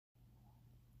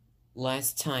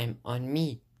Last time on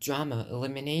me, drama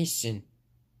elimination.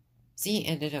 Z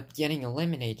ended up getting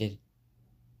eliminated.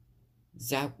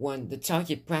 Zach won the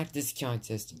target practice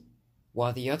contest,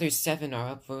 while the other 7 are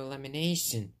up for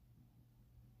elimination.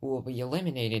 Who will be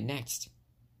eliminated next?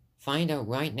 Find out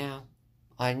right now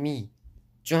on me,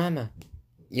 drama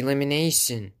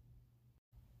elimination.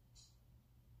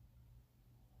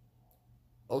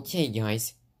 Okay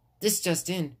guys, this just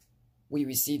in. We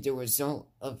received a result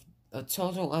of a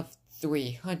total of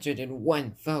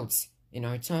 301 votes in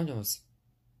our totals.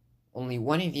 Only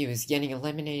one of you is getting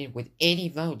eliminated with 80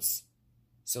 votes,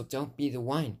 so don't be the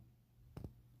one.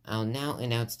 I'll now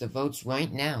announce the votes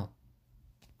right now.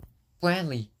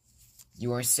 Bradley,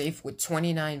 you are safe with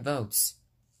 29 votes.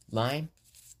 Lime,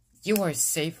 you are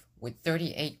safe with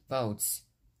 38 votes.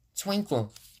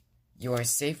 Twinkle, you are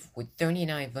safe with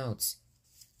 39 votes.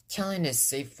 Kellen is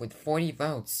safe with 40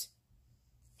 votes.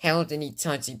 Harold and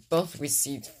Itachi both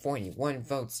received 41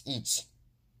 votes each.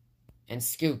 And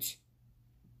Scoot,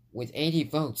 with 80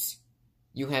 votes,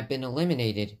 you have been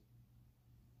eliminated.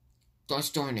 Gosh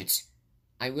darn it,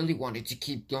 I really wanted to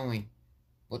keep going,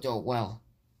 but oh well.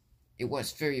 It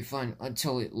was very fun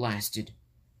until it lasted.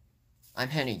 I'm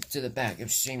heading to the back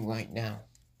of shame right now.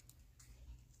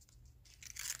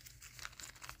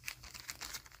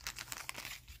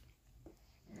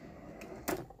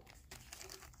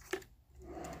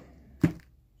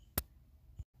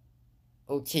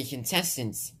 Okay,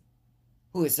 contestants,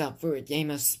 who is up for a game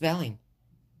of spelling?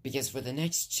 Because for the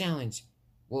next challenge,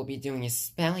 we'll be doing a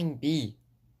spelling bee.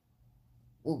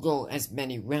 We'll go as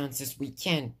many rounds as we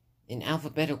can in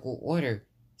alphabetical order,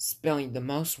 spelling the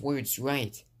most words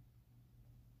right.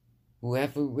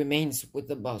 Whoever remains with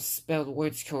the most spelled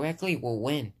words correctly will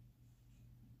win.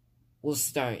 We'll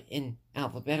start in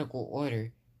alphabetical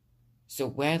order. So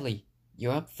Bradley,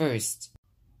 you're up first.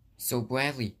 So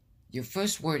Bradley, your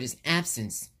first word is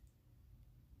absence.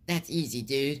 That's easy,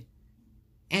 dude.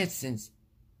 Absence.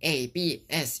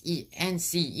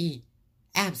 A-B-S-E-N-C-E.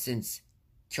 Absence.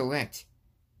 Correct.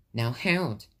 Now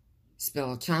Harold.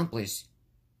 Spell accomplish.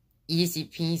 Easy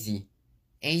peasy.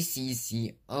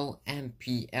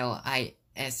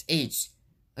 A-C-C-O-M-P-L-I-S-H.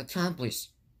 Accomplish.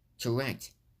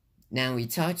 Correct. Now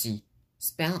Itachi.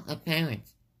 Spell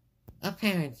apparent.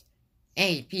 Apparent.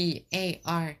 A-P-A-R-E-N-T.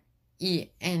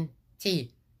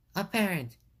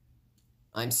 Apparent.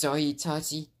 I'm sorry,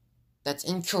 Itachi. That's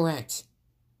incorrect.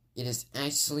 It is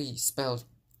actually spelled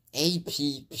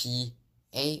A-P-P-A-R-E-N-T.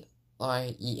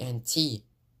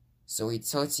 So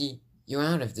Itachi, you're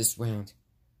out of this round.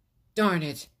 Darn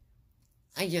it.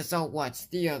 I guess I'll watch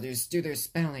the others do their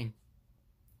spelling.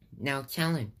 Now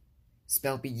Kellen.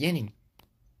 Spell beginning.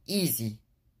 Easy.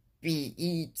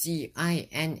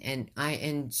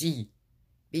 B-E-G-I-N-N-I-N-G.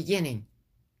 Beginning.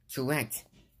 Correct.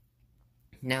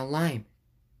 Now Lime.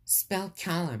 Spell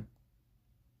column.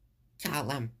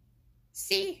 Column.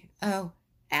 C-O-L-U-M-N.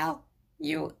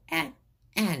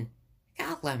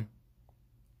 Column.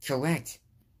 Correct.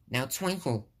 Now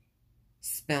Twinkle.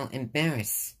 Spell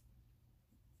embarrass.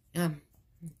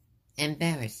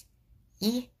 Embarrass.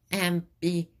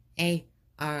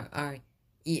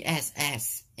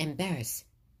 E-M-B-A-R-R-E-S-S. Embarrass.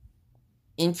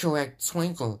 Incorrect,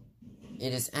 Twinkle.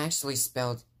 It is actually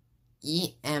spelled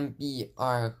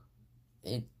E-M-B-A-R-R-A-S-S.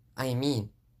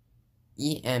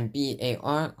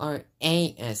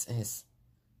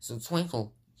 So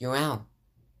Twinkle, you're out.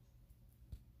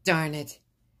 Darn it.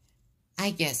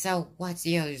 I guess I'll watch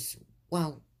the others,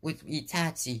 well, with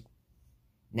Itachi.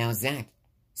 Now Zach,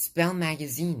 spell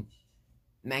magazine.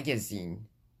 Magazine.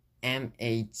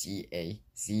 M-A-G-A-Z-I-N-E.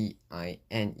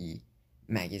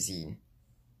 Magazine.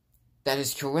 That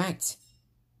is correct.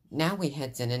 Now we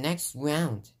head to the next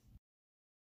round.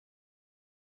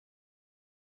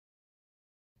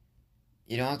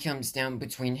 It all comes down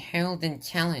between Harold and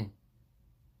Kellen.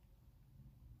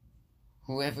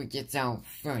 Whoever gets out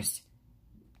first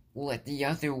will let the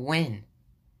other win.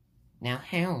 Now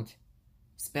Harold,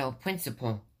 spell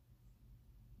principal.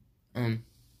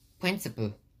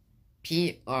 Principal.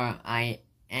 P-R-I-N-C-E-P-A-L.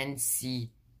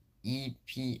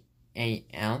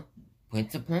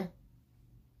 Principal?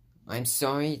 I'm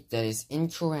sorry, that is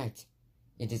incorrect.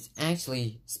 It is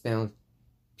actually spelled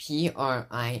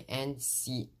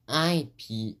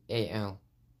P-R-I-N-C-I-P-A-L.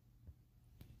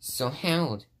 So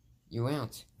Harold, you're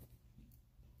out.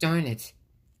 Darn it.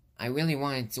 I really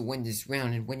wanted to win this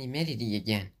round and win humidity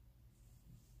again.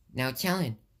 Now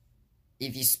Kellen,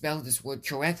 if you spell this word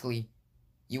correctly,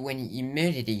 you win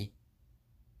humidity.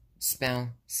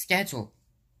 Spell schedule.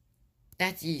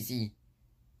 That's easy.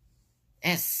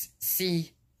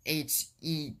 S-C-H-E-D-U-L-E.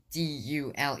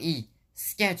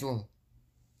 Schedule.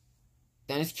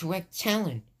 That is correct,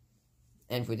 Kellen.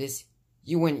 And for this,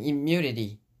 you win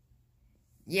immunity.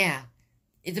 Yeah,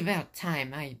 it's about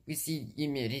time I received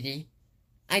immunity.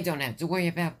 I don't have to worry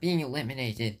about being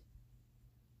eliminated.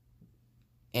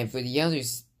 And for the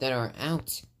others that are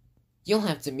out, you'll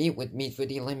have to meet with me for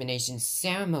the elimination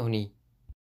ceremony.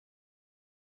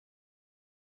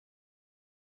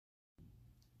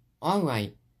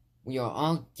 Alright, we are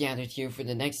all gathered here for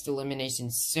the next elimination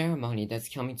ceremony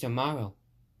that's coming tomorrow.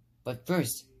 But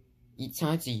first,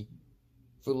 Itachi,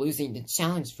 for losing the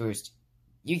challenge first,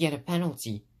 you get a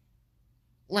penalty.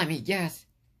 Let me guess,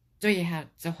 do you have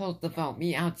to hold the vote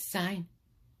me out sign?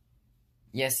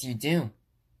 Yes, you do.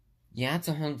 You have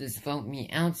to hold this vote me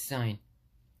out sign.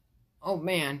 Oh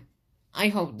man, I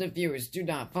hope the viewers do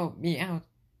not vote me out.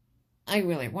 I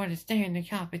really want to stay in the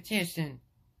competition.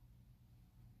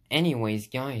 Anyways,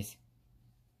 guys,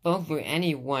 vote for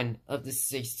any one of the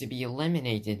 6 to be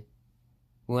eliminated.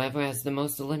 Whoever has the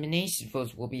most elimination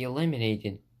votes will be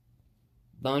eliminated.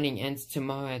 Voting ends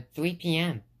tomorrow at 3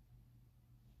 p.m.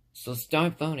 So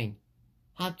start voting.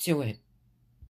 Hop to it.